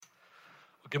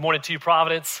Good morning to you,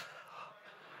 Providence.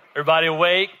 Everybody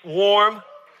awake, warm?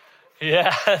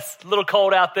 Yeah, it's a little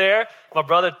cold out there. My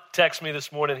brother texted me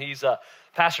this morning. He's a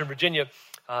pastor in Virginia,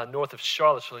 north of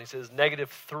Charlottesville. He says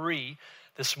 -3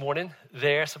 this morning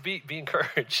there, so be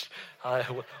encouraged.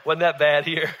 Wasn't that bad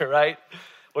here, right?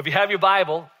 Well, if you have your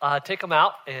Bible, take them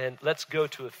out, and let's go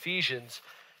to Ephesians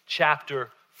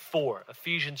chapter 4.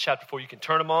 Ephesians chapter 4. You can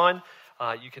turn them on.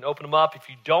 You can open them up. If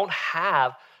you don't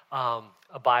have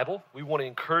a Bible, we want to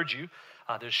encourage you.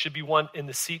 There should be one in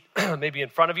the seat, maybe in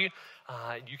front of you.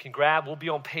 You can grab. We'll be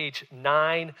on page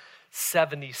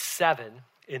 977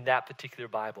 in that particular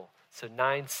Bible. So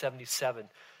 977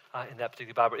 in that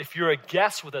particular Bible. If you're a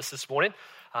guest with us this morning,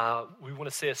 we want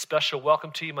to say a special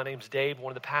welcome to you. My name's Dave,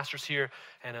 one of the pastors here,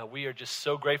 and we are just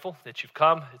so grateful that you've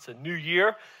come. It's a new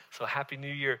year, so happy new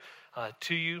year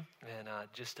to you, and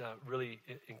just really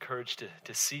encouraged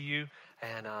to see you,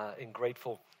 and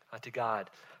grateful to God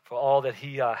for all that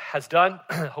he has done.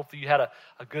 Hopefully you had a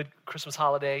good Christmas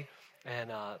holiday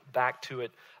and back to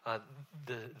it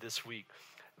this week.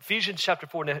 Ephesians chapter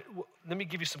 4. Now, let me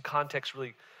give you some context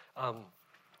really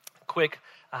quick.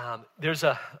 There's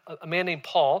a man named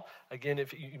Paul. Again,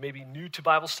 if you may be new to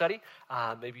Bible study,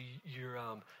 maybe you're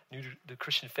new to the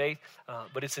Christian faith,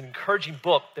 but it's an encouraging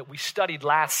book that we studied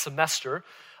last semester.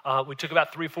 We took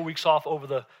about 3 or 4 weeks off over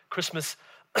the Christmas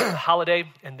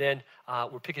holiday, and then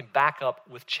we're picking back up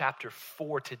with chapter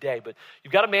 4 today. But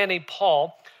you've got a man named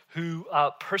Paul who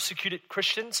persecuted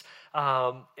Christians,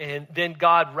 and then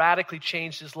God radically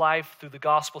changed his life through the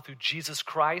gospel, through Jesus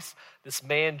Christ. This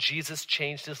man, Jesus,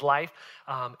 changed his life,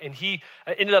 and he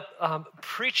ended up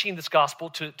preaching this gospel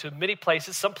to many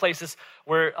places, some places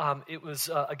where it was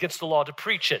against the law to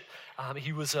preach it.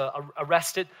 He was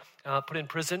arrested, put in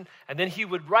prison, and then he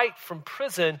would write from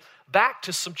prison back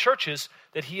to some churches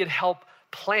that he had helped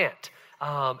plant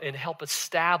and help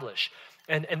establish.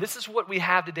 And this is what we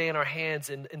have today in our hands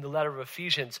in the letter of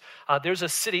Ephesians. There's a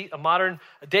city, a modern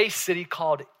day city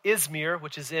called Izmir,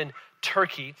 which is in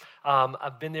Turkey.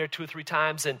 I've been there 2 or 3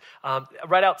 times, and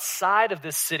right outside of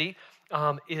this city,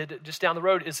 just down the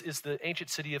road, is the ancient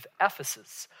city of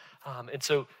Ephesus. And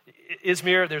so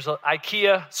Izmir, there's an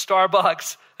IKEA,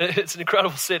 Starbucks. It's an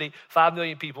incredible city, 5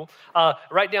 million people.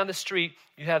 Right down the street,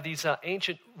 you have these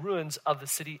ancient ruins of the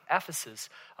city Ephesus,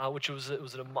 which was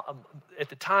at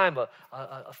the time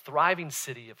a thriving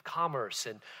city of commerce,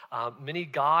 and many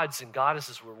gods and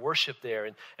goddesses were worshipped there.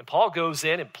 And Paul goes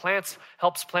in and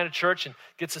helps plant a church and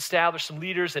gets established some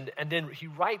leaders, and then he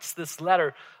writes this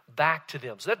letter back to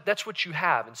them. So that's what you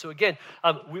have. And so again,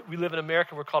 we live in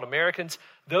America. We're called Americans.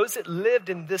 Those that lived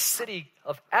in this city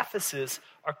of Ephesus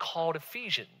are called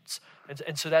Ephesians.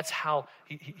 And so that's how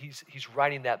he's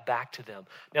writing that back to them.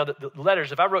 Now, the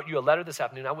letters, if I wrote you a letter this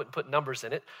afternoon, I wouldn't put numbers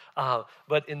in it.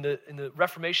 But in the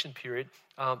Reformation period,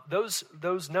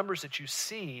 those numbers that you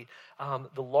see,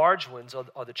 the large ones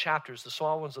are the chapters, the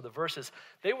small ones are the verses,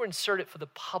 they were inserted for the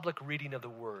public reading of the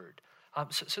word,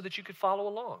 so that you could follow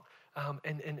along.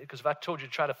 And because if I told you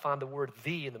to try to find the word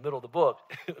 "the" in the middle of the book,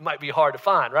 it might be hard to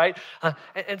find, right?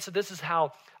 And so this is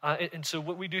how, and so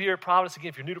what we do here at Providence, again,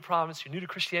 if you're new to Providence, you're new to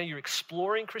Christianity, you're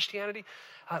exploring Christianity,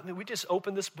 we just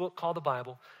open this book called the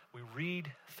Bible, we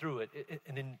read through it,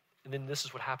 and then this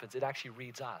is what happens. It actually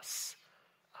reads us.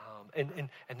 And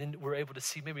then we're able to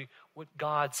see maybe what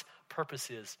God's purpose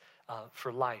is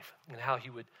for life and how he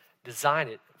would design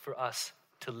it for us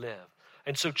to live.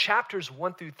 And so chapters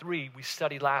 1 through 3 we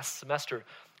studied last semester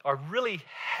are really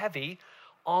heavy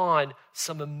on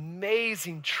some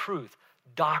amazing truth,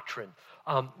 doctrine.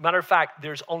 Matter of fact,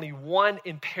 there's only one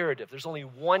imperative. There's only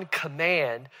one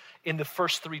command in the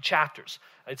first 3 chapters.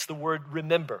 It's the word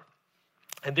remember.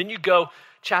 And then you go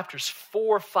chapters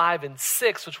 4, 5, and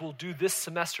 6, which we'll do this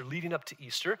semester leading up to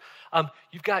Easter.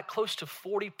 You've got close to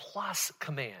 40 plus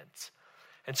commands.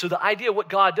 And so the idea of what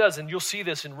God does, and you'll see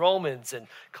this in Romans and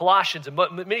Colossians and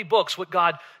many books, what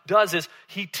God does is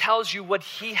he tells you what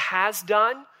he has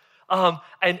done,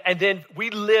 and then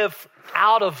we live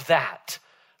out of that,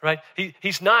 right?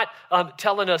 He's not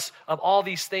telling us all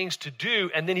these things to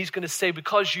do, and then he's going to say,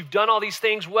 because you've done all these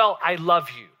things, well, I love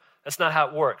you. That's not how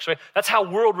it works, right? That's how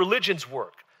world religions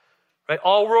work. Right?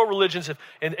 All world religions have,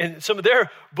 and some of their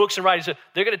books and writings,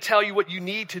 they're going to tell you what you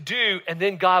need to do, and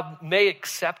then God may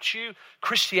accept you.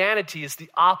 Christianity is the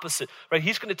opposite, right?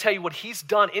 He's going to tell you what he's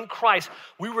done in Christ.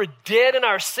 We were dead in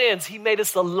our sins. He made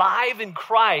us alive in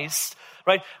Christ,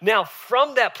 right? Now,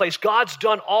 from that place, God's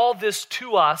done all this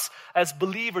to us as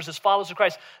believers, as followers of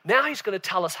Christ. Now he's going to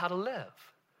tell us how to live,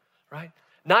 right?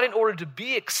 Not in order to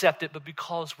be accepted, but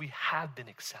because we have been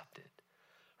accepted,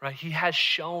 right? He has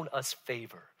shown us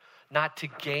favor. not to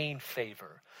gain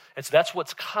favor. And so that's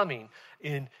what's coming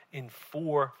in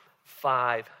 4,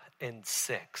 5, and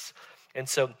 6. And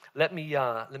so let me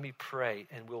pray,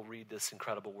 and we'll read this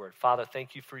incredible word. Father,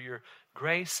 thank you for your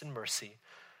grace and mercy.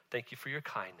 Thank you for your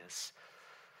kindness.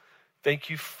 Thank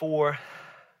you for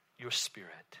your Spirit.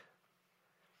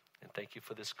 And thank you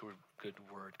for this good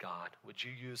word, God. Would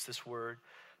you use this word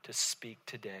to speak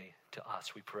today to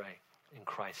us, we pray, in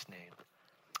Christ's name.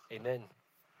 Amen.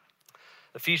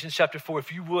 Ephesians chapter 4,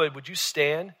 if you would you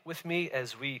stand with me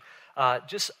as we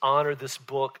just honor this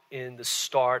book in the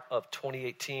start of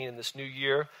 2018 in this new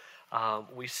year.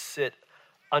 We sit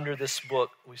under this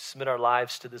book. We submit our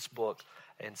lives to this book.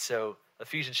 And so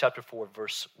Ephesians chapter 4,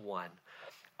 verse 1.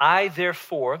 I,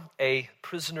 therefore, a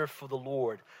prisoner for the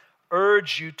Lord,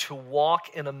 urge you to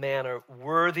walk in a manner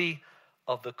worthy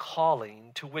of the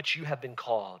calling to which you have been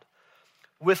called,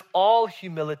 with all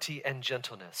humility and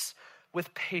gentleness,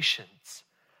 with patience,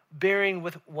 bearing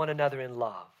with one another in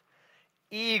love,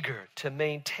 eager to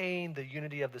maintain the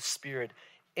unity of the Spirit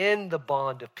in the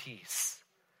bond of peace.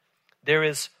 There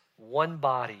is one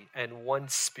body and one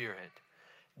Spirit,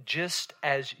 just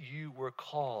as you were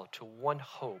called to one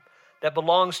hope that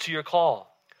belongs to your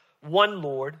call, one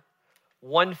Lord,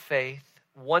 one faith,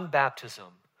 one baptism,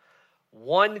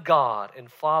 one God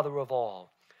and Father of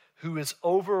all, who is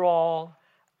over all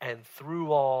and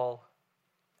through all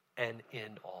and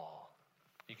in all.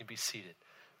 You can be seated.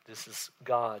 This is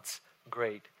God's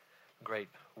great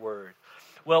word.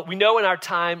 Well, we know in our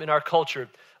time, in our culture,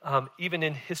 even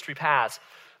in history past,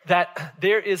 that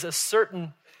there is a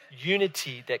certain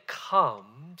unity that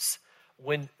comes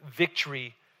when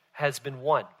victory has been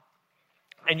won.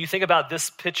 And you think about this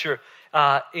picture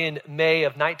in May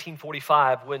of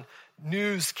 1945 when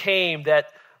news came that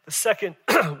the Second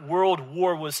World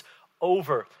War was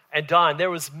over and done.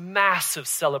 There was massive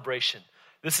celebration.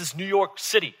 This is New York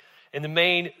City in the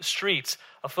main streets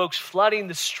of folks flooding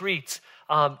the streets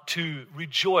to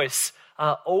rejoice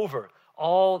over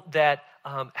all that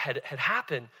had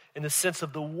happened in the sense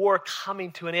of the war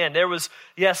coming to an end. There was,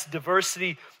 yes,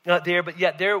 diversity there, but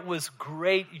yet there was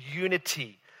great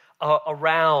unity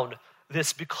around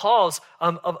this because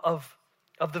of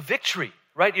the victory,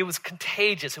 right? It was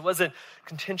contagious. It wasn't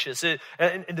contentious.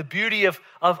 And the beauty of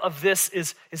this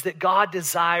is that God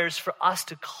desires for us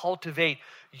to cultivate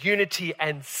unity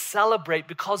and celebrate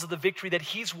because of the victory that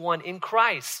he's won in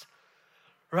Christ,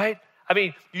 right? I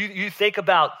mean, you think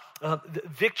about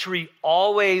victory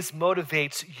always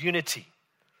motivates unity.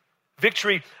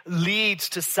 Victory leads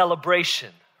to celebration,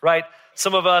 right?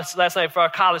 Some of us last night for our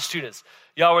college students,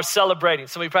 y'all were celebrating.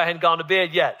 Some of you probably hadn't gone to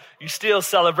bed yet. You're still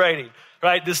celebrating,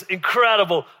 right? This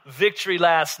incredible victory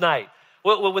last night.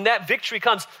 Well, when that victory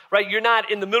comes, right, you're not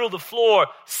in the middle of the floor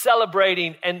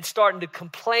celebrating and starting to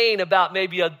complain about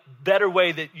maybe a better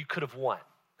way that you could have won.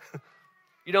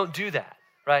 You don't do that,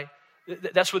 right?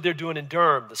 That's what they're doing in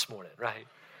Durham this morning, right?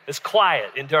 It's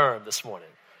quiet in Durham this morning,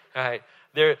 right?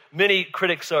 Many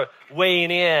critics are weighing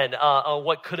in on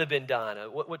what could have been done,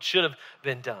 what should have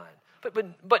been done,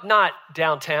 but not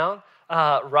downtown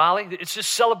Raleigh. It's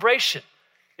just celebration.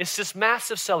 It's this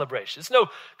massive celebration. It's no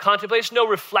contemplation, no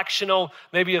reflection on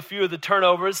maybe a few of the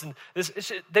turnovers. And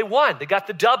they won. They got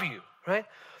the W, right?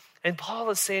 And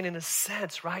Paul is saying, in a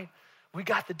sense, right, we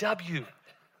got the W.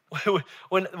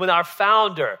 When our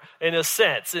founder, in a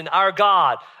sense, and our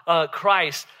God,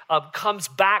 Christ, comes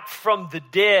back from the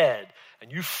dead,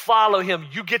 and you follow him,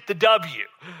 you get the W,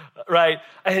 right?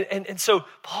 And so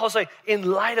Paul's like, in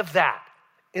light of that,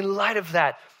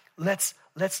 let's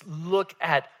look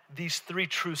at these three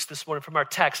truths this morning from our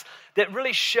text that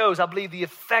really shows, I believe, the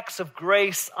effects of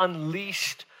grace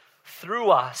unleashed through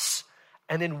us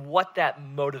and then what that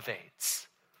motivates,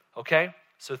 okay?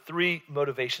 So 3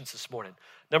 motivations this morning.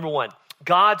 Number 1,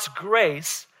 God's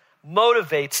grace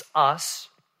motivates us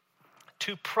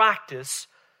to practice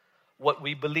what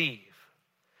we believe.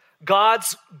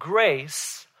 God's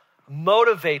grace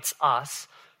motivates us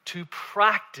to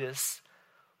practice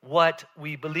what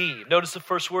we believe. Notice the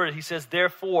first word. He says,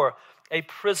 therefore, a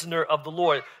prisoner of the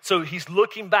Lord. So he's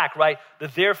looking back, right? The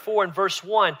therefore in verse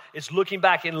 1 is looking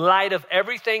back in light of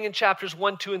everything in chapters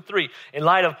 1, 2, and 3, in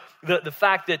light of the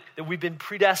fact that we've been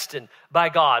predestined by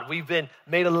God. We've been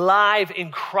made alive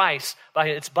in Christ.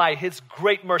 It's by his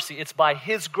great mercy. It's by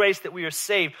his grace that we are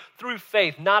saved through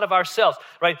faith, not of ourselves,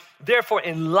 right? Therefore,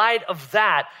 in light of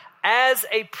that, as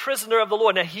a prisoner of the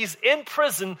Lord. Now, he's in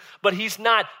prison, but he's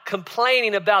not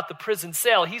complaining about the prison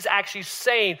cell. He's actually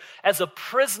saying, as a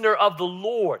prisoner of the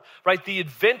Lord, right, the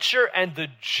adventure and the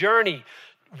journey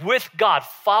with God,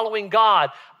 following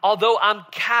God, although I'm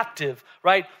captive,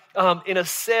 right, in a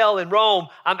cell in Rome,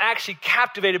 I'm actually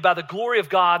captivated by the glory of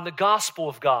God and the gospel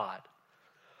of God.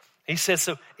 He says,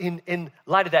 so in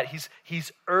light of that,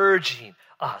 he's urging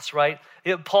us, right?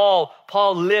 Paul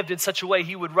lived in such a way,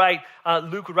 he would write,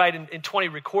 Luke would write in 20,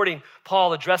 recording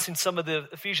Paul addressing some of the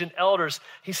Ephesian elders.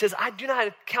 He says, I do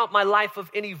not count my life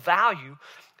of any value,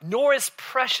 nor is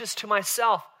precious to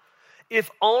myself,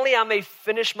 if only I may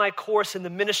finish my course in the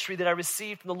ministry that I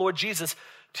received from the Lord Jesus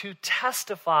to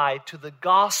testify to the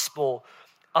gospel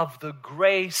of the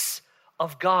grace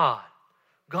of God.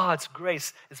 God's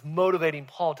grace is motivating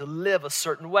Paul to live a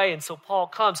certain way. And so Paul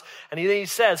comes and he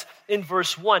says in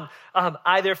verse 1,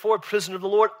 I therefore, prisoner of the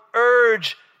Lord,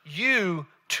 urge you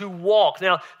to walk.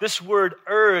 Now, this word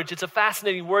urge, it's a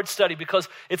fascinating word study because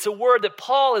it's a word that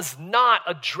Paul is not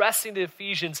addressing the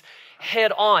Ephesians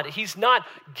head on. He's not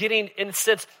getting, in a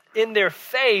sense, in their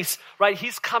face, right?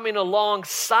 He's coming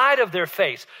alongside of their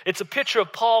face. It's a picture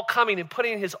of Paul coming and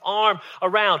putting his arm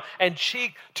around and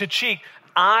cheek to cheek,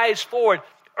 eyes forward,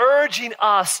 urging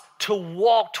us to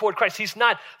walk toward Christ. He's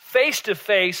not face to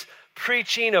face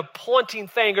preaching or pointing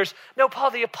fingers. No,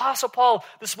 Paul, the Apostle Paul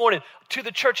this morning, to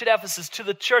the church at Ephesus, to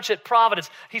the church at Providence,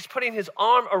 he's putting his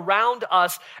arm around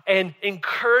us and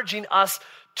encouraging us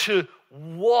to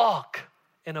walk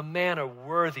in a manner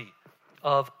worthy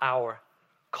of our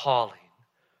calling,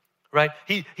 right?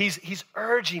 He's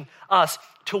urging us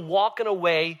to walk in a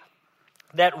way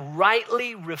that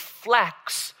rightly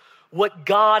reflects what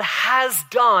God has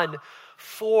done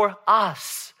for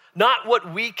us, not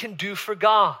what we can do for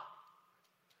God.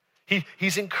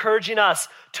 He's encouraging us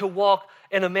to walk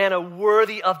in a manner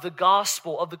worthy of the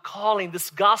gospel, of the calling. This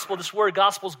gospel, this word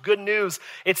gospel is good news.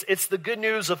 It's the good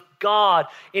news of God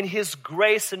in his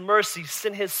grace and mercy,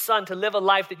 sent his son to live a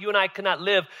life that you and I could not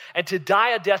live and to die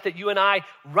a death that you and I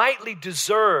rightly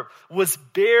deserve, was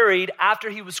buried after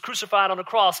he was crucified on the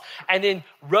cross, and then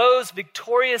rose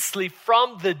victoriously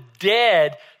from the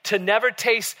dead to never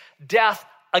taste death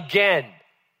again.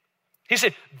 He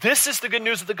said, this is the good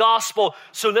news of the gospel,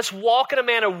 so let's walk in a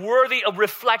manner worthy of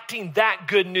reflecting that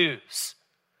good news.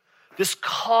 This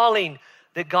calling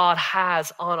that God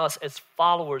has on us as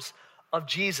followers of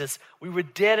Jesus. We were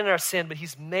dead in our sin, but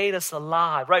he's made us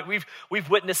alive, right? We've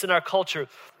witnessed in our culture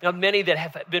many that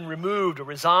have been removed or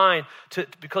resigned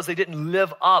because they didn't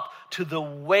live up to the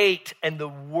weight and the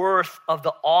worth of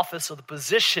the office or the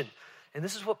position. And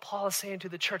this is what Paul is saying to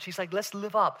the church. He's like, let's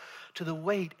live up to the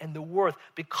weight and the worth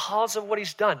because of what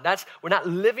he's done. We're not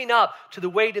living up to the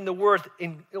weight and the worth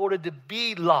in order to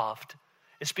be loved.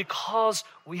 It's because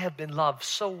we have been loved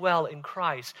so well in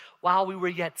Christ. While we were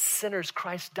yet sinners,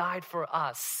 Christ died for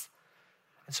us.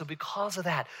 And so because of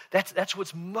that, that's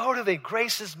what's motivating.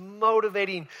 Grace is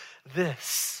motivating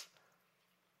this.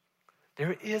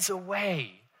 There is a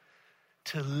way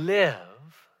to live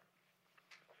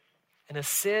in a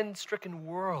sin-stricken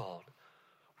world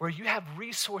where you have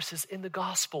resources in the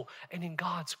gospel and in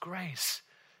God's grace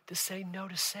to say no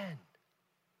to sin.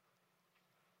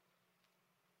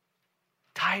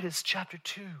 Titus chapter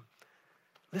 2.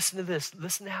 Listen to this.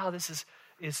 Listen to how this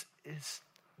is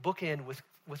bookend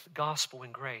with gospel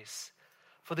and grace.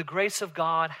 For the grace of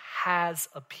God has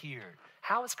appeared.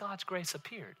 How has God's grace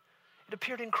appeared? It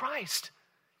appeared in Christ.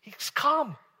 He's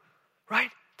come,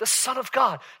 right? The Son of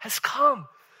God has come.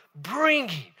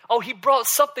 He brought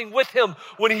something with him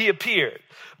when he appeared.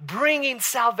 Bringing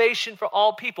salvation for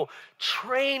all people.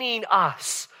 Training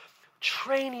us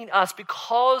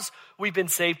because we've been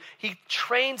saved. He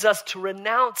trains us to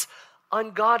renounce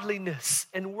ungodliness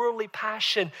and worldly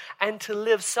passion and to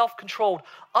live self-controlled,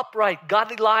 upright,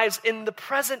 godly lives in the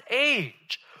present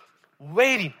age,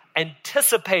 waiting,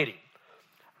 anticipating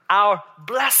our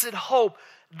blessed hope,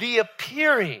 the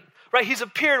appearing, right? He's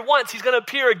appeared once, he's going to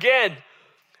appear again.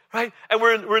 Right? And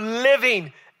we're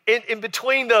living in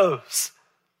between those.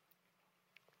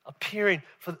 Appearing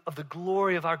of the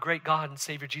glory of our great God and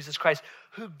Savior Jesus Christ,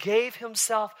 who gave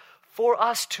himself for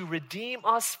us to redeem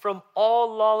us from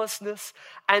all lawlessness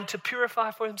and to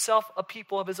purify for himself a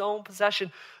people of his own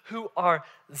possession who are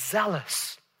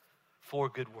zealous for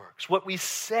good works. What we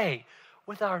say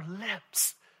with our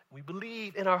lips, we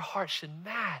believe in our hearts should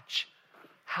match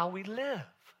how we live.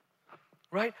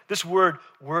 Right? This word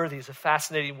worthy is a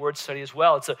fascinating word study as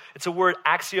well. It's a word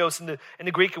axios in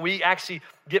the Greek, and we actually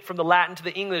get from the Latin to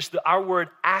the English our word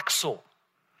axle.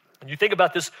 And you think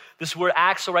about this word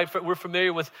axle, right? We're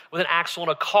familiar with an axle in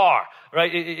a car,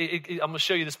 right? I'm going to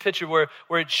show you this picture where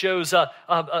it shows an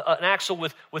axle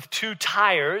with two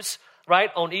tires,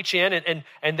 right, on each end,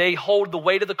 and they hold the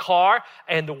weight of the car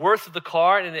and the worth of the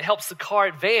car, and it helps the car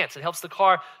advance. It helps the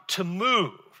car to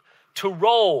move, to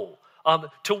roll,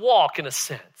 to walk in a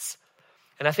sense.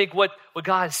 And I think what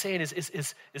God is saying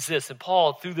is this. And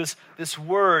Paul, through this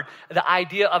word, the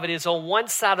idea of it is on one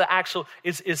side of the axle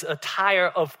is a tire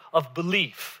of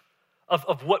belief,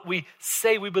 of what we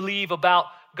say we believe about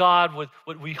God,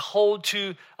 what we hold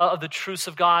to of the truths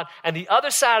of God. And the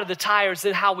other side of the tire is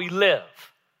then how we live,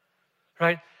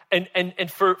 right?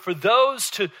 And for those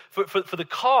for the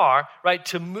car, right,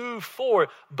 to move forward,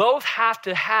 both have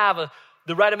to have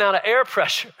the right amount of air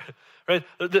pressure, right?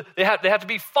 They have to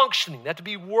be functioning, they have to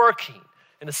be working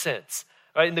in a sense,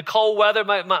 right? In the cold weather,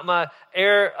 my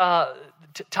air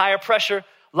tire pressure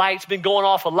light's been going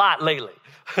off a lot lately.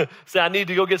 So I need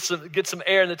to go get some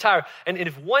air in the tire. And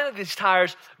if one of these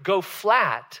tires go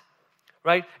flat,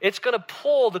 right, it's going to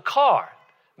pull the car.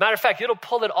 Matter of fact, it'll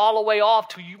pull it all the way off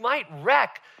till you might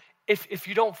wreck if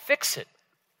you don't fix it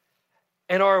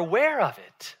and are aware of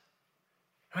it,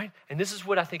 right? And this is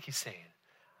what I think he's saying.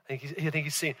 I think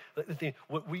he's saying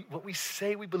what we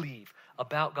say we believe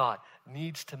about God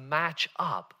needs to match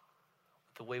up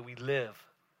with the way we live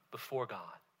before God,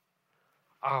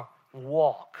 our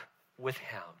walk with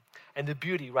him. And the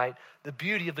beauty, right? The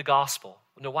beauty of the gospel.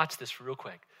 Now watch this real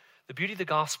quick. The beauty of the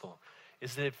gospel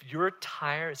is that if your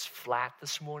tire is flat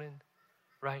this morning,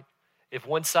 right? If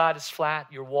one side is flat,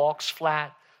 your walk's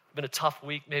flat, it's been a tough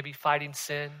week maybe fighting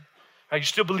sin, right? You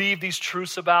still believe these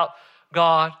truths about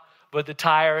God, but the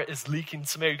tire is leaking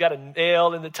some air. You got a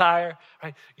nail in the tire,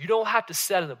 right? You don't have to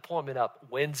set an appointment up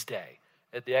Wednesday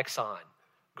at the Exxon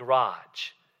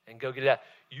garage and go get it out.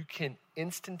 You can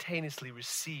instantaneously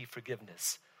receive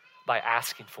forgiveness by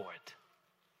asking for it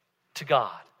to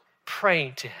God,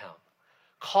 praying to him,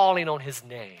 calling on his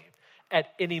name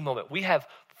at any moment. We have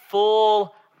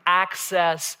full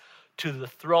access to the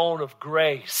throne of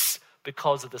grace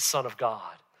because of the Son of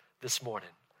God this morning.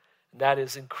 And that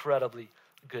is incredibly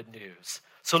good news.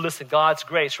 So listen, God's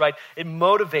grace, right? It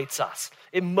motivates us.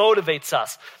 It motivates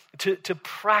us to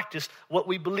practice what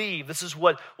we believe. This is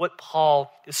what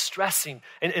Paul is stressing.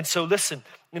 And so listen,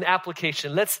 in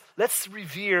application, let's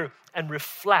revere and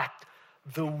reflect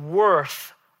the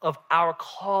worth of our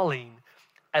calling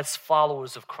as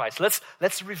followers of Christ.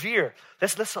 Let's revere.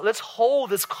 Let's hold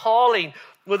this calling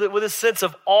with a sense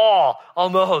of awe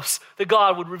almost, that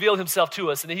God would reveal himself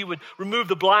to us and he would remove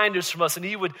the blinders from us and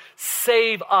he would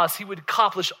save us. He would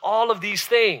accomplish all of these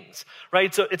things,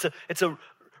 right? So it's a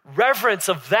reverence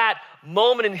of that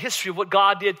moment in history of what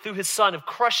God did through his son, of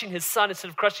crushing his son instead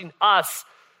of crushing us,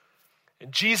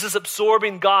 and Jesus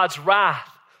absorbing God's wrath.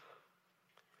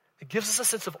 It gives us a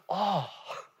sense of awe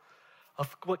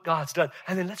of what God's done.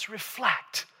 And then let's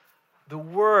reflect the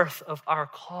worth of our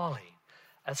calling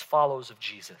as followers of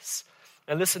Jesus.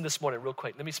 And listen this morning real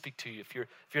quick. Let me speak to you. If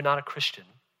you're not a Christian,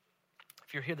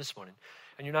 if you're here this morning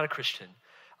and you're not a Christian,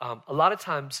 a lot of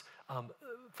times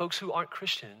folks who aren't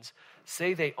Christians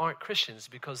say they aren't Christians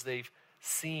because they've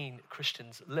seen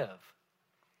Christians live.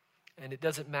 And it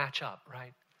doesn't match up,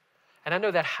 right? And I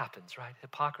know that happens, right?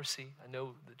 Hypocrisy. I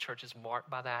know the church is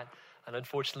marked by that. And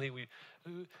unfortunately,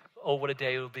 what a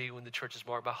day it will be when the church is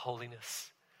marked by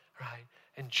holiness, right?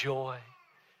 And joy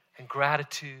and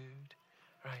gratitude,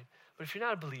 right? But if you're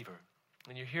not a believer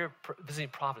and you're here visiting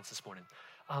Providence this morning,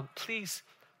 please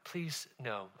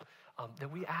know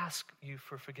that we ask you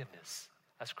for forgiveness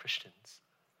as Christians,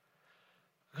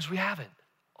 because we haven't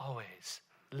always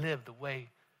lived the way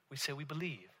we say we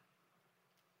believe.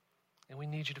 And we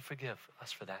need you to forgive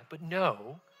us for that. But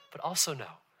also know,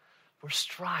 we're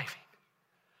striving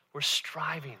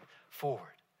forward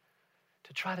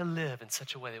to try to live in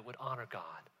such a way that would honor God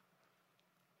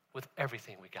with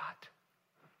everything we got.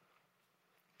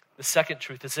 The second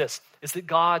truth is this, is that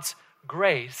God's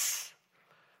grace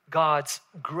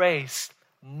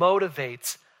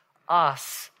motivates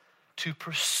us to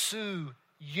pursue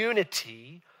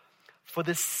unity for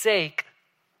the sake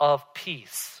of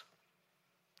peace.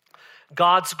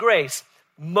 God's grace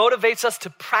motivates us to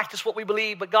practice what we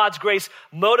believe, but God's grace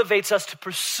motivates us to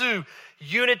pursue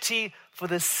unity for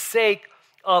the sake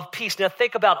of peace. Now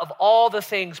think about, of all the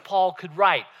things Paul could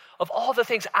write, of all the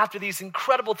things after these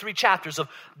incredible 3 chapters of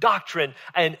doctrine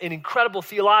and incredible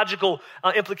theological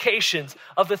implications,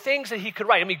 of the things that he could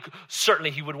write. I mean, certainly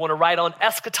he would want to write on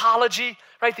eschatology,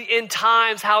 right? The end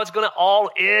times, how it's going to all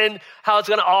end, how it's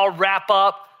going to all wrap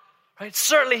up. Right?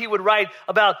 Certainly he would write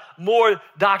about more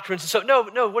doctrines. And so,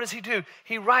 no, what does he do?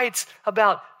 He writes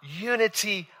about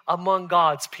unity among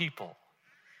God's people.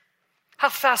 How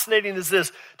fascinating is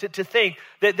this to think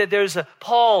that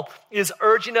Paul is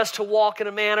urging us to walk in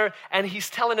a manner, and he's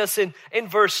telling us in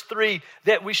verse 3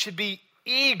 that we should be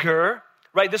eager,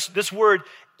 right? This word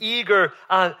eager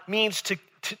means to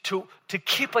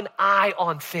keep an eye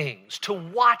on things, to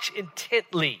watch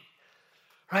intently.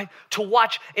 right? To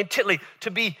watch intently,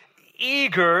 to be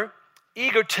eager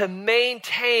to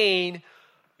maintain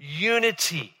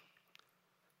unity,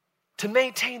 to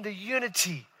maintain the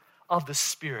unity of the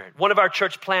Spirit. One of our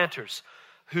church planters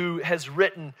who has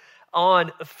written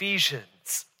on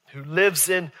Ephesians, who lives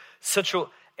in Central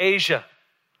Asia,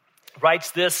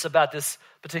 writes this about this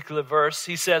particular verse.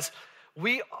 He says,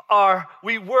 we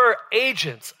were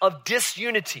agents of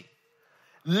disunity,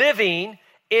 living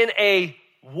in a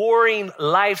warring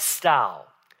lifestyle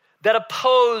that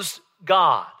opposed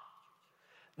God.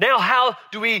 Now, how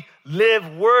do we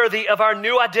live worthy of our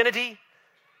new identity?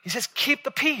 He says, keep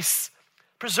the peace,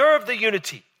 preserve the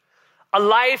unity. A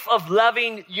life of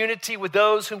loving unity with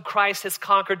those whom Christ has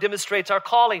conquered demonstrates our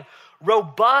calling.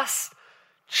 Robust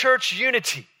church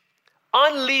unity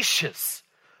unleashes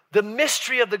the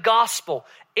mystery of the gospel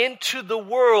into the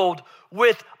world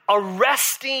with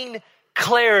arresting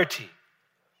clarity.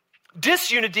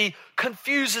 Disunity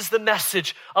confuses the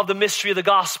message of the mystery of the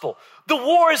gospel. The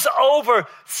war is over,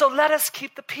 so let us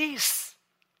keep the peace.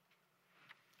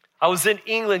 I was in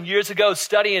England years ago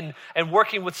studying and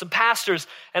working with some pastors,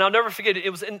 and I'll never forget it. It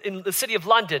was in the city of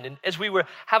London, and as we were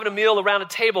having a meal around a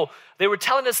table, they were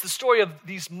telling us the story of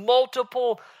these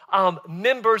multiple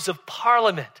members of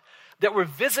parliament that were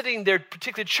visiting their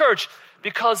particular church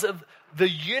because of the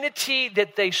unity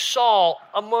that they saw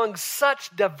among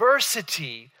such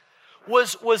diversity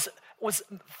was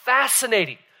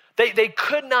fascinating. They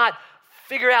could not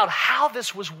figure out how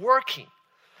this was working.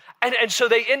 And so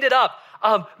they ended up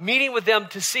meeting with them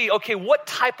to see, okay, what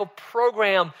type of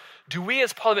program do we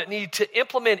as Parliament need to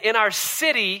implement in our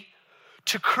city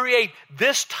to create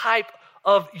this type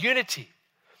of unity?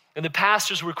 And the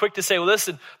pastors were quick to say, well,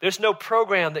 listen, there's no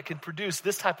program that can produce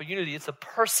this type of unity. It's a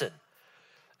person.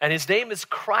 And his name is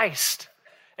Christ.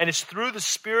 And it's through the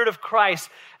Spirit of Christ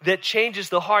that changes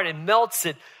the heart and melts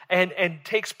it and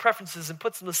takes preferences and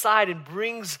puts them aside and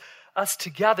brings us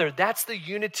together. That's the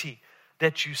unity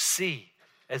that you see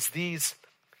as these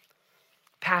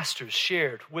pastors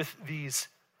shared with these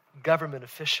government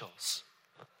officials.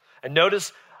 And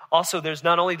notice also there's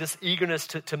not only this eagerness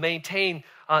to maintain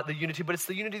the unity, but it's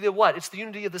the unity of what? It's the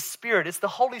unity of the Spirit. It's the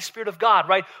Holy Spirit of God,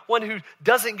 right? One who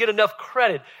doesn't get enough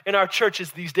credit in our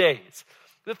churches these days.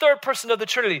 The third person of the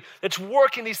Trinity that's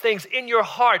working these things in your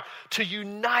heart to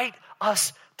unite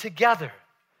us together.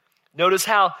 Notice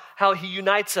how he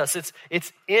unites us.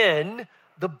 It's in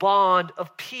the bond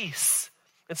of peace.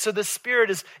 And so the Spirit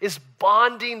is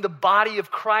bonding the body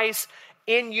of Christ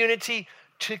in unity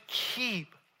to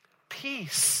keep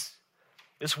peace.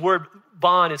 This word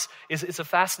bond is a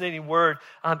fascinating word.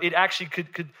 It actually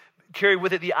could carry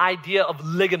with it the idea of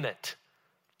ligament,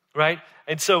 right?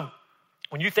 And so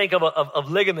when you think of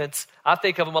ligaments, I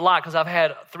think of them a lot because I've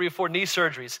had 3 or 4 knee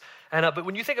surgeries. But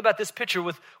when you think about this picture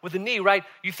with the knee, right,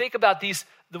 you think about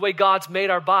the way God's made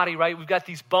our body, right? We've got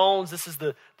these bones. This is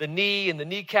the knee and the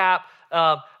kneecap.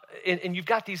 And you've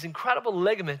got these incredible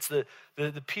ligaments, the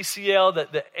PCL,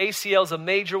 the ACL is a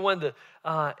major one, the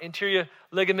anterior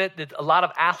ligament that a lot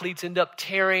of athletes end up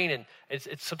tearing, and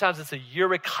sometimes it's a year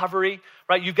recovery,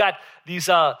 right? You've got these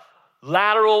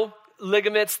lateral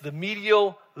ligaments, the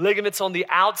medial ligaments on the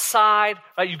outside,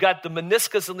 right? You've got the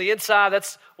meniscus on the inside.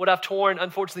 That's what I've torn,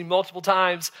 unfortunately, multiple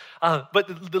times.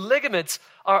 But the ligaments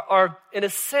are, in a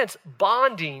sense,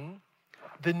 bonding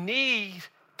the knee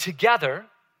together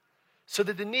so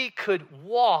that the knee could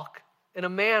walk in a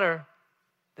manner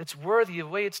that's worthy of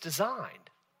the way it's designed.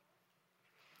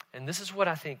 And this is what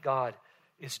I think God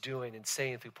is doing and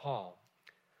saying through Paul.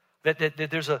 That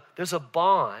there's a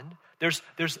bond,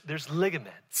 there's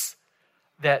ligaments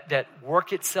that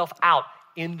work itself out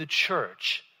in the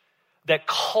church that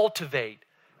cultivate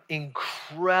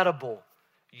incredible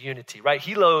unity, right?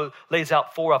 He lays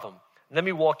out 4 of them. Let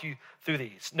me walk you through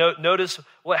these. Notice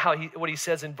what he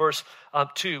says in verse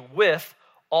 2, with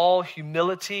all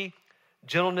humility,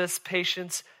 gentleness,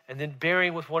 patience, and then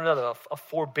bearing with one another, a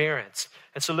forbearance.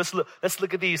 And so let's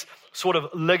look at these sort of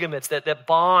ligaments that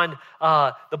bond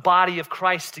the body of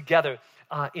Christ together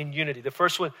in unity. The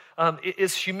first one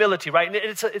is humility, right? And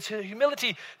it's a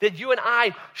humility that you and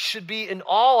I should be in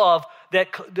awe of,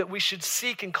 that we should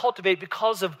seek and cultivate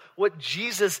because of what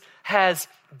Jesus has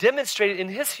demonstrated in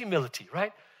his humility,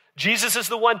 right? Jesus is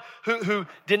the one who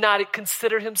did not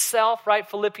consider himself, right?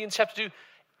 Philippians chapter 2,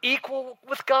 equal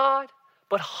with God,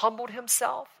 but humbled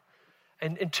himself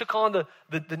and took on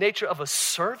the nature of a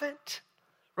servant,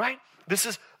 right? This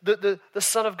is the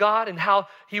Son of God and how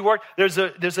he worked. There's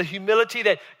a humility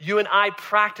that you and I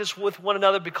practice with one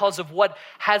another because of what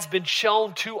has been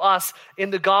shown to us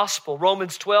in the gospel.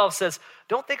 Romans 12 says,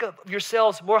 don't think of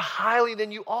yourselves more highly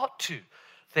than you ought to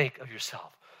think of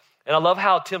yourself. And I love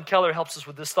how Tim Keller helps us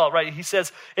with this thought, right? He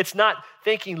says, it's not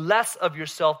thinking less of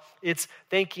yourself, it's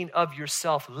thinking of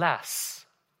yourself less,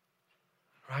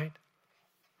 right?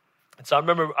 And so I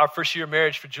remember our first year of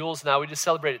marriage for Jules and I, we just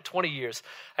celebrated 20 years.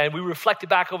 And we reflected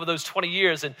back over those 20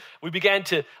 years and we began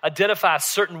to identify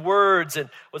certain words. And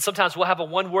sometimes we'll have a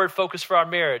one-word focus for our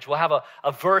marriage. We'll have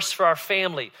a verse for our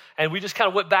family. And we just kind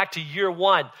of went back to year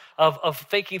one of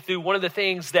thinking through one of the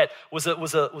things that was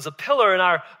a pillar in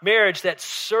our marriage that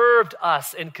served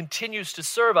us and continues to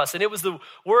serve us. And it was the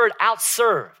word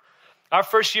outserve. Our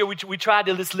first year, we tried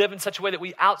to just live in such a way that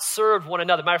we outserved one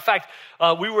another. Matter of fact,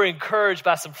 we were encouraged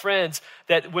by some friends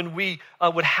that when we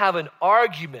would have an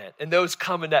argument, and those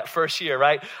come in that first year,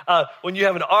 right? When you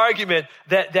have an argument,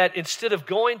 that instead of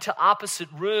going to opposite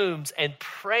rooms and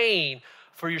praying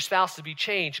for your spouse to be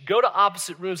changed, go to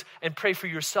opposite rooms and pray for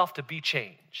yourself to be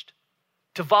changed,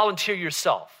 to volunteer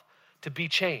yourself to be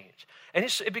changed. And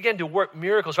it began to work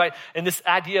miracles, right? And this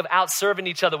idea of outserving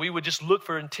each other, we would just look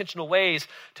for intentional ways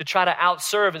to try to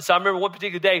outserve. And so I remember one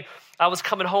particular day, I was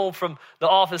coming home from the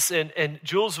office and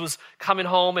Jules was coming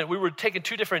home and we were taking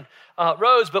two different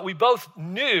roads, but we both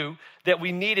knew that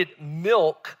we needed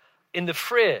milk in the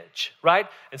fridge, right?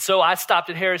 And so I stopped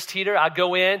at Harris Teeter. I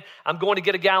go in, I'm going to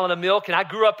get a gallon of milk. And I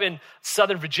grew up in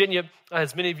Southern Virginia,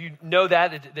 as many of you know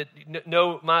that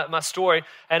know my story.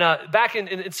 And back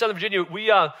in Southern Virginia,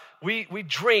 we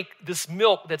drink this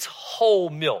milk that's whole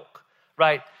milk,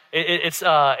 right?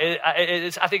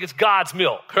 I think it's God's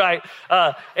milk, right?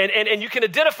 And you can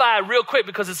identify it real quick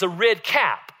because it's a red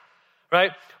cap,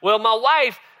 right? Well, my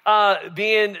wife,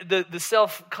 being the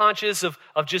self-conscious of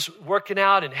just working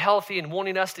out and healthy and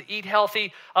wanting us to eat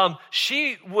healthy,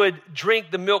 she would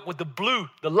drink the milk with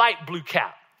the light blue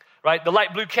cap, right? The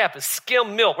light blue cap is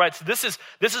skim milk, right? So this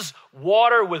is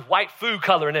water with white food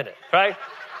coloring in it, right?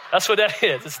 That's what that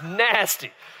is. It's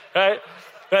nasty, right?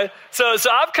 Right? So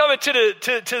I'm coming to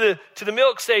the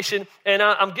milk station, and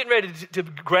I'm getting ready to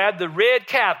grab the red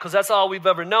cap because that's all we've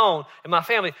ever known in my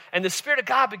family. And the Spirit of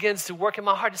God begins to work in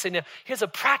my heart to say, now, here's a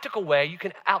practical way you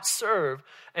can outserve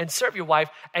and serve your wife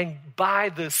and buy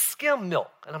the skim milk.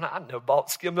 And I'm like, I've never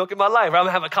bought skim milk in my life. I'm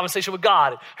having a conversation with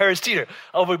God at Harris Teeter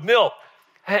over milk.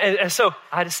 And so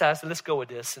I decided, let's go with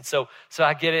this. And so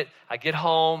I get it. I get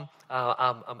home.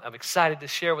 I'm excited to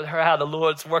share with her how the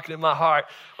Lord's working in my heart.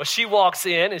 Well, she walks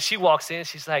in.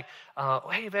 She's like,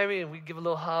 hey, baby. And we give a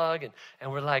little hug.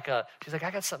 And we're like, she's like,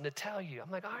 I got something to tell you. I'm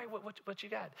like, all right, what you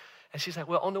got? And she's like,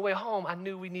 well, on the way home, I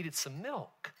knew we needed some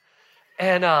milk.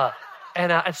 And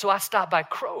so I stopped by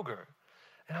Kroger.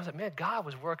 And I was like, man, God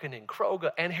was working in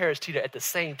Kroger and Harris Teeter at the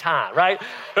same time, right?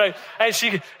 Right? And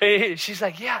she's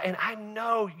like, yeah, and I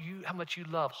know how much you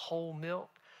love whole milk.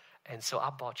 And so I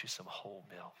bought you some whole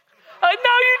milk. No,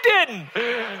 you didn't.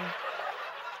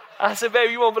 I said,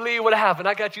 baby, you won't believe what happened.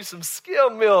 I got you some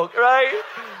skim milk, right?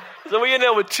 So we ended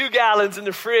up with 2 gallons in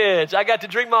the fridge. I got to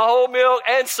drink my whole milk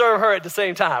and serve her at the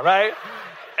same time, right?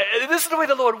 And this is the way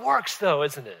the Lord works, though,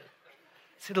 isn't it?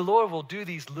 See, the Lord will do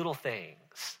these little things.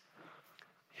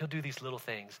 He'll do these little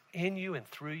things in you and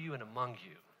through you and among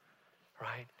you,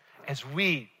 right? As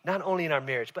we, not only in our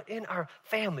marriage, but in our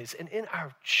families and in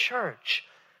our church,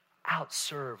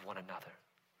 outserve one another.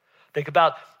 Think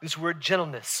about this word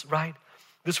gentleness, right?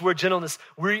 This word gentleness,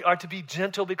 we are to be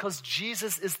gentle because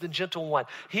Jesus is the gentle one.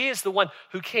 He is the one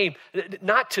who came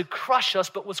not to crush us,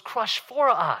 but was crushed for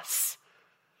us,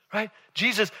 right?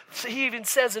 Jesus, he even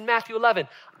says in Matthew 11,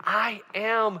 I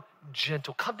am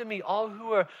gentle. Come to me, all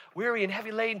who are weary and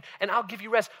heavy laden, and I'll give you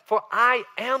rest, for I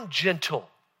am gentle.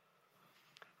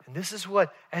 And this is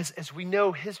what, as we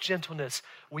know his gentleness,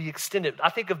 we extend it. I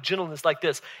think of gentleness like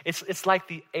this. It's like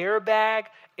the airbag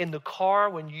in the car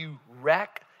when you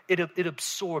wreck, it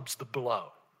absorbs the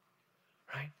blow,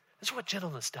 right? This is what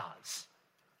gentleness does.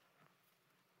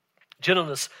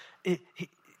 Gentleness, it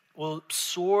will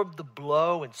absorb the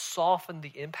blow and soften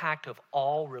the impact of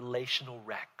all relational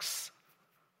wrecks.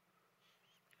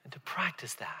 And to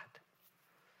practice that,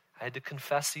 I had to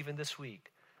confess even this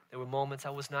week, there were moments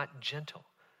I was not gentle.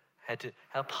 I had to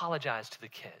apologize to the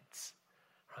kids,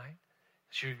 right?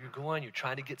 So you're going, you're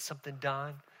trying to get something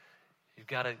done.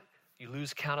 You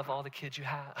lose count of all the kids you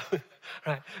have,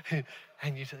 right?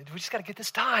 And we just got to get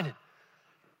this done. And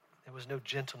there was no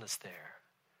gentleness there.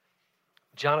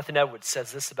 Jonathan Edwards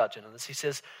says this about gentleness. He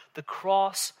says, the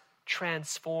cross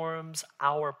transforms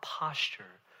our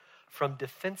posture from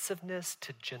defensiveness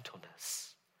to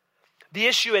gentleness. The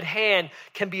issue at hand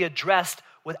can be addressed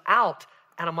without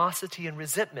animosity and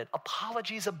resentment.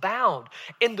 Apologies abound.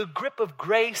 In the grip of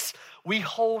grace, we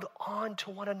hold on to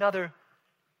one another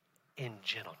in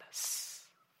gentleness.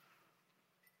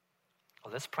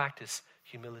 Well, let's practice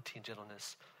humility and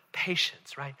gentleness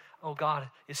patience, right? Oh, God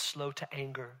is slow to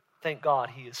anger. Thank God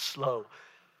he is slow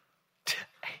to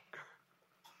anger.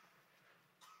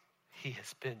 He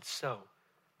has been so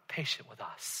patient with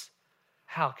us.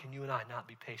 How can you and I not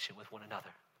be patient with one another?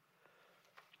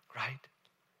 Right?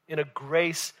 In a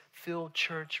grace-filled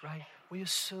church, right, we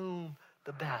assume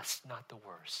the best, not the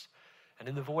worst. And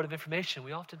in the void of information,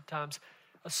 we oftentimes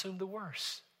assume the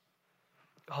worst.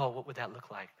 Oh, what would that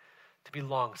look like? To be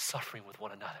long-suffering with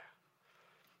one another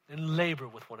and labor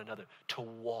with one another, to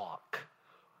walk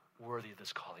worthy of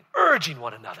this calling, urging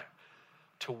one another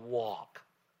to walk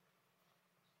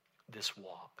this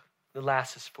walk. The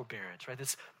last is forbearance, right?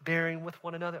 This bearing with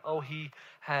one another. Oh, he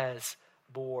has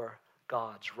bore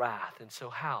God's wrath. And so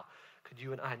how could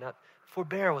you and I not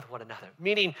forbear with one another?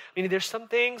 Meaning there's some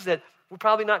things that we're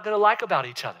probably not going to like about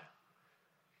each other.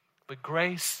 But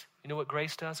grace, you know what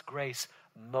grace does? Grace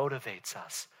motivates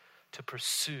us to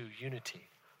pursue unity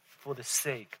for the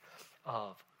sake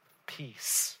of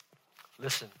peace.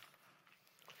 Listen,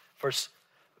 First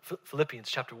Philippians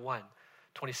chapter 1,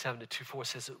 27-24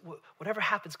 says, whatever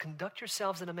happens, conduct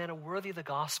yourselves in a manner worthy of the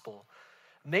gospel.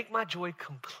 Make my joy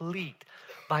complete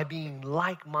by being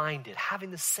like-minded,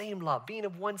 having the same love, being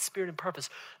of one spirit and purpose.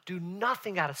 Do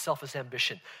nothing out of selfish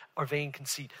ambition or vain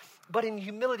conceit, but in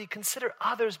humility consider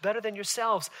others better than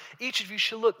yourselves. Each of you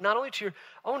should look not only to your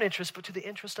own interest, but to the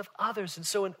interest of others. And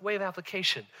so in way of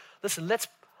application, listen, let's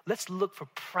look for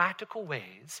practical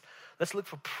ways. Let's look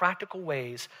for practical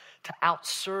ways to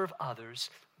outserve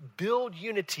others, build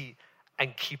unity,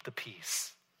 and keep the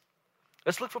peace.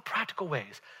 Let's look for practical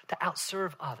ways to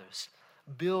outserve others,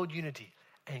 build unity,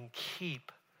 and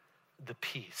keep the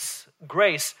peace.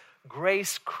 Grace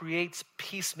creates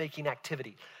peacemaking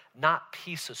activity, not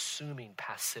peace-assuming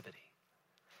passivity.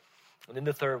 And then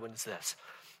the third one is this,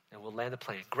 and we'll land the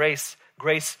plane. Grace,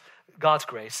 God's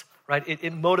grace, right? It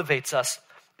motivates us.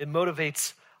 It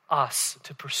motivates us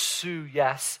to pursue,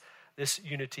 yes, this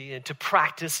unity, and to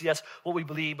practice, yes, what we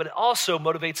believe, but it also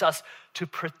motivates us to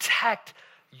protect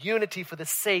unity for the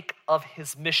sake of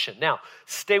his mission. Now,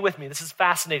 stay with me. This is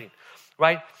fascinating,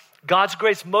 right? God's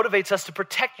grace motivates us to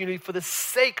protect unity for the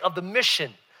sake of the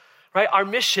mission, right? Our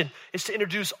mission is to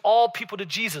introduce all people to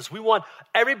Jesus. We want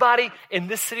everybody in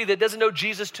this city that doesn't know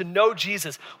Jesus to know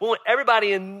Jesus. We want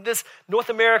everybody in this North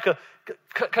America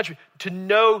country to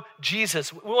know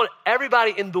Jesus. We want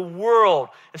everybody in the world,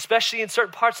 especially in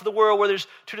certain parts of the world where there's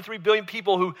 2 to 3 billion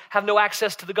people who have no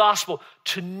access to the gospel,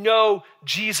 to know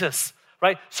Jesus.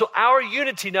 Right? So our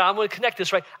unity, now I'm going to connect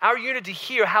this, right? Our unity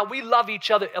here, how we love each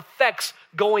other affects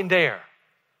going there.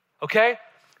 Okay?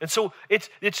 And so it's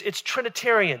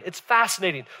Trinitarian. It's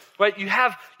fascinating. Right? You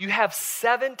have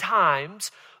 7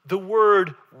 times the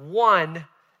word one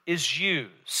is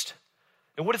used.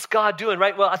 And what is God doing,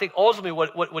 right? Well, I think ultimately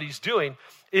what he's doing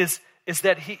is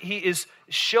that he is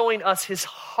showing us his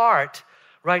heart,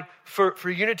 right,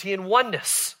 for unity and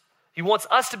oneness. He wants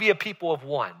us to be a people of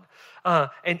one.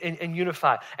 And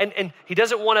unify. And he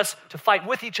doesn't want us to fight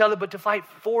with each other, but to fight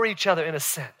for each other in a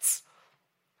sense.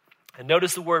 And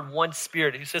notice the word one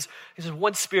spirit. He says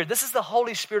one spirit. This is the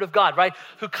Holy Spirit of God, right?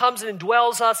 Who comes and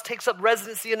indwells us, takes up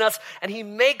residency in us, and he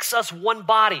makes us one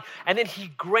body. And then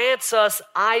he grants us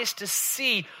eyes to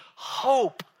see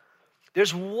hope.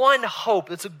 There's one hope.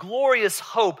 It's a glorious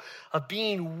hope of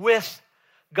being with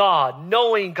God,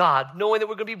 knowing that we're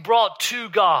going to be brought to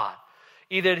God,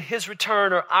 either at his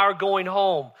return or our going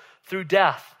home through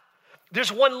death.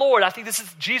 There's one Lord. I think this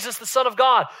is Jesus, the Son of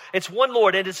God. It's one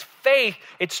Lord, and it's faith,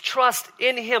 it's trust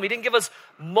in him. He didn't give us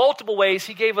multiple ways.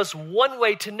 He gave us one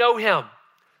way to know him,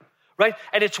 right?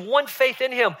 And it's one faith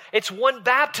in him. It's one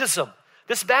baptism.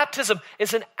 This baptism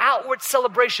is an outward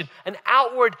celebration, an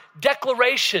outward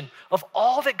declaration of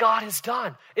all that God has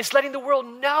done. It's letting the world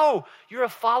know you're a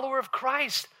follower of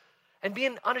Christ and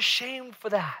being unashamed for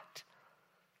that.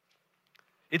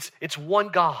 It's one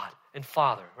God and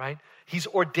Father, right? He's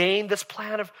ordained this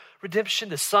plan of redemption.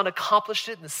 The Son accomplished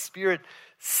it, and the Spirit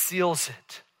seals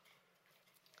it.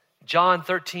 John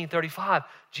 13:35,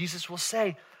 Jesus will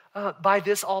say, by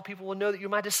this all people will know that you're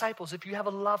my disciples if you have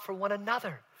a love for one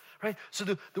another, right? So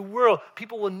the world,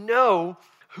 people will know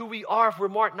who we are if we're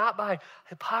marked not by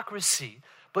hypocrisy,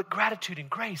 but gratitude and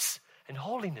grace and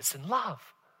holiness and love.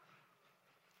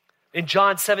 In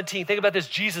John 17, think about this.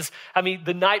 Jesus,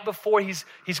 the night before he's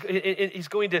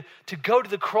going to go to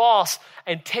the cross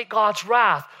and take God's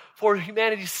wrath for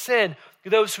humanity's sin,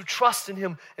 those who trust in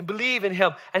him and believe in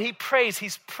him. And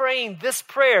he's praying this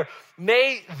prayer,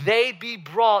 may they be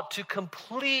brought to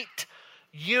complete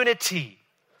unity,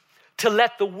 to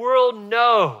let the world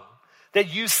know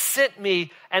that you sent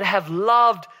me and have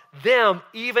loved them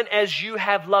even as you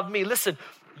have loved me. Listen,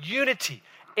 unity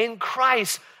in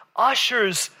Christ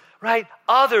ushers, right,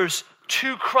 others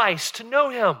to Christ, to know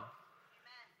him.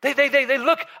 They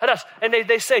look at us and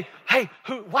they say, hey,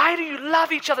 why do you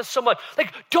love each other so much?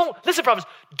 Like, listen, brothers,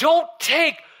 don't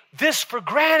take this for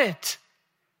granted.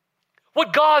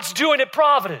 What God's doing at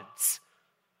Providence.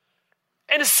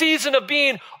 In a season of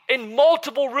being in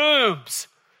multiple rooms,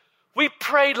 we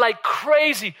prayed like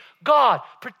crazy. God,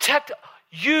 protect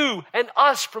you and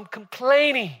us from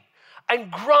complaining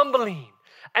and grumbling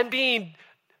and being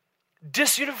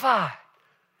disunified.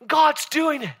 God's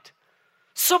doing it.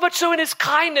 So much so in his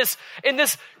kindness in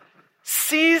this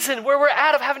season where we're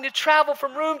out of having to travel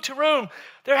from room to room.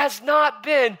 There has not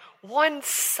been one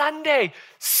Sunday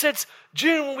since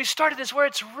June when we started this where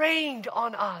it's rained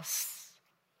on us.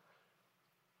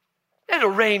 It'll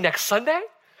rain next Sunday,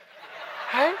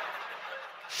 right?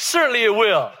 Certainly it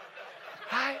will,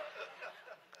 right?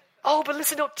 Oh, but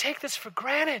listen, don't take this for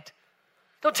granted.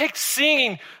 Don't take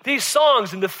singing these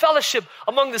songs and the fellowship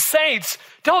among the saints.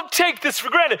 Don't take this for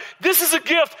granted. This is a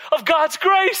gift of God's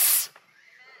grace.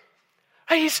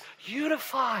 He's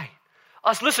unifying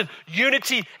us. Listen,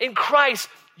 unity in Christ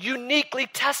uniquely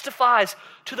testifies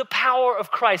to the power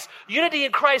of Christ. Unity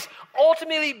in Christ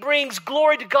ultimately brings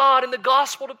glory to God and the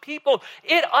gospel to people.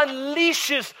 It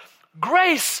unleashes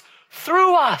grace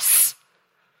through us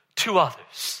to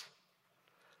others.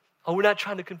 Oh, we're not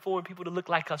trying to conform people to look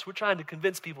like us. We're trying to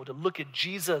convince people to look at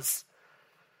Jesus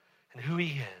and who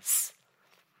he is.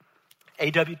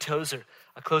 A.W. Tozer,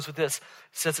 I'll close with this,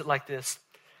 says it like this.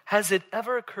 Has it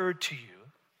ever occurred to you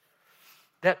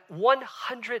that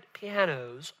 100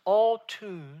 pianos all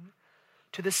tuned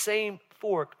to the same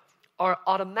fork are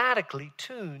automatically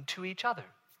tuned to each other?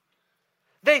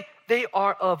 They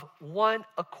are of one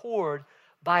accord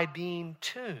by being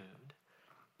tuned,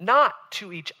 not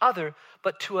to each other,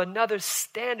 but to another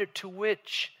standard to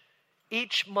which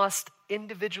each must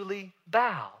individually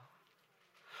bow.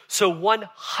 So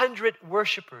 100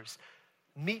 worshipers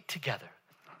meet together,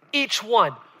 each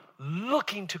one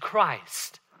looking to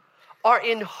Christ, are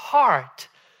in heart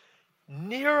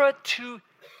nearer to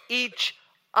each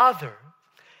other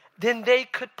than they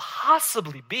could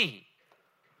possibly be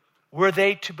were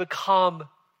they to become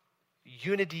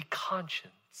unity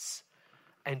conscious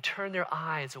and turn their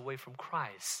eyes away from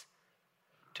Christ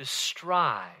to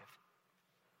strive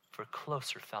for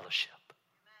closer fellowship.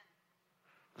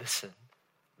 Listen,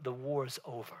 the war is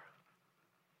over.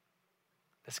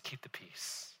 Let's keep the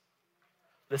peace.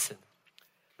 Listen,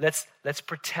 let's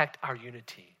protect our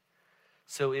unity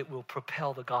so it will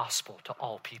propel the gospel to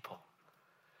all people.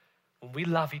 When we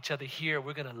love each other here,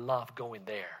 we're going to love going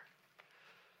there.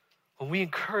 When we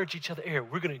encourage each other here,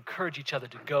 we're going to encourage each other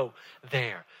to go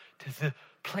there, to the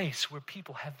place where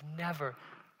people have never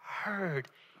heard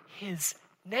his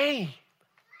name.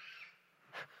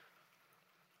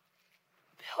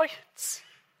 Millions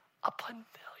upon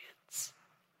millions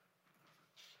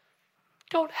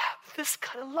don't have this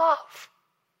kind of love.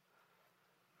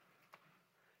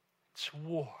 It's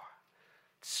war,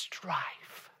 it's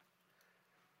strife,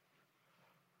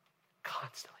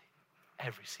 constantly,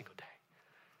 every single day.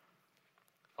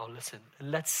 Oh, listen,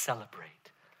 let's celebrate.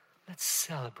 Let's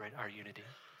celebrate our unity.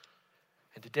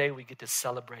 And today we get to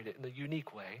celebrate it in a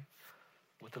unique way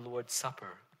with the Lord's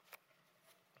Supper.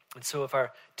 And so if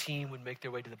our team would make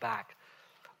their way to the back,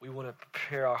 we want to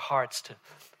prepare our hearts to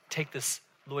take this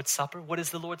Lord's Supper. What is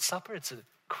the Lord's Supper? It's an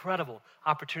incredible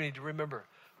opportunity to remember,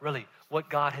 really, what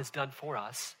God has done for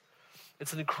us.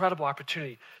 It's an incredible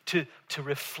opportunity to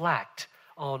reflect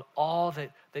on all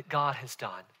that God has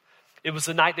done. It was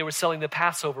the night they were celebrating the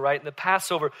Passover, right? And the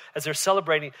Passover, as they're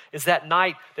celebrating, is that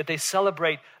night that they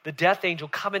celebrate the death angel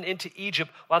coming into Egypt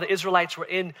while the Israelites were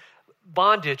in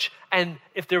bondage. And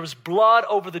if there was blood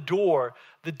over the door,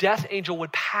 the death angel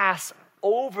would pass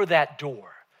over that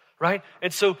door, right?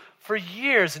 And so for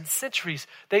years and centuries,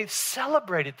 they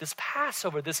celebrated this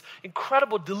Passover, this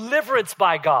incredible deliverance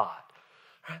by God.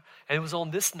 Right? And it was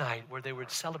on this night where they were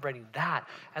celebrating that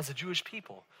as a Jewish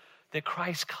people, that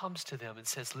Christ comes to them and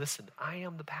says, listen, I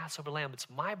am the Passover lamb. It's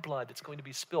my blood that's going to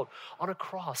be spilled on a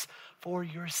cross for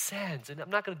your sins. And I'm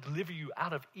not going to deliver you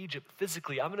out of Egypt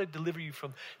physically. I'm going to deliver you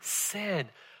from sin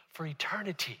for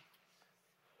eternity.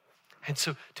 And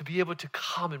so to be able to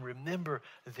come and remember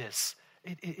this,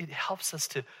 it helps us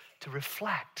to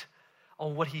reflect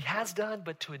on what he has done,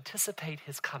 but to anticipate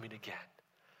his coming again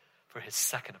for his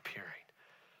second appearing,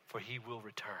 for he will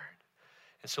return.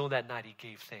 And so on that night, he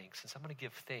gave thanks. And so I'm going to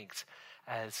give thanks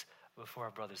as before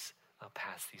our brothers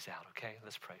pass these out, okay?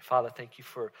 Let's pray. Father, thank you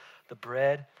for the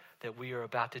bread that we are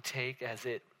about to take as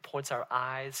it points our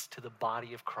eyes to the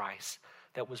body of Christ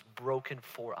that was broken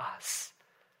for us.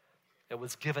 that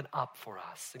was given up for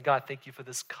us. And God, thank you for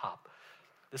this cup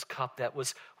that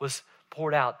was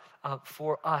poured out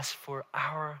for us, for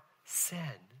our sin.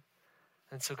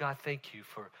 And so, God, thank you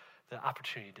for the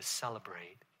opportunity to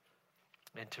celebrate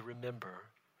and to remember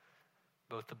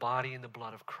both the body and the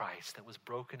blood of Christ that was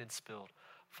broken and spilled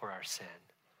for our sin.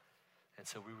 And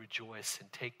so we rejoice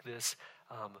and take this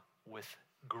with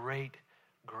great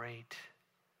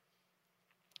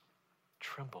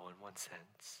tremble in one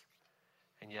sense,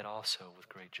 and yet also with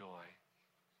great joy.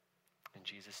 In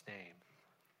Jesus' name,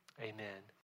 amen.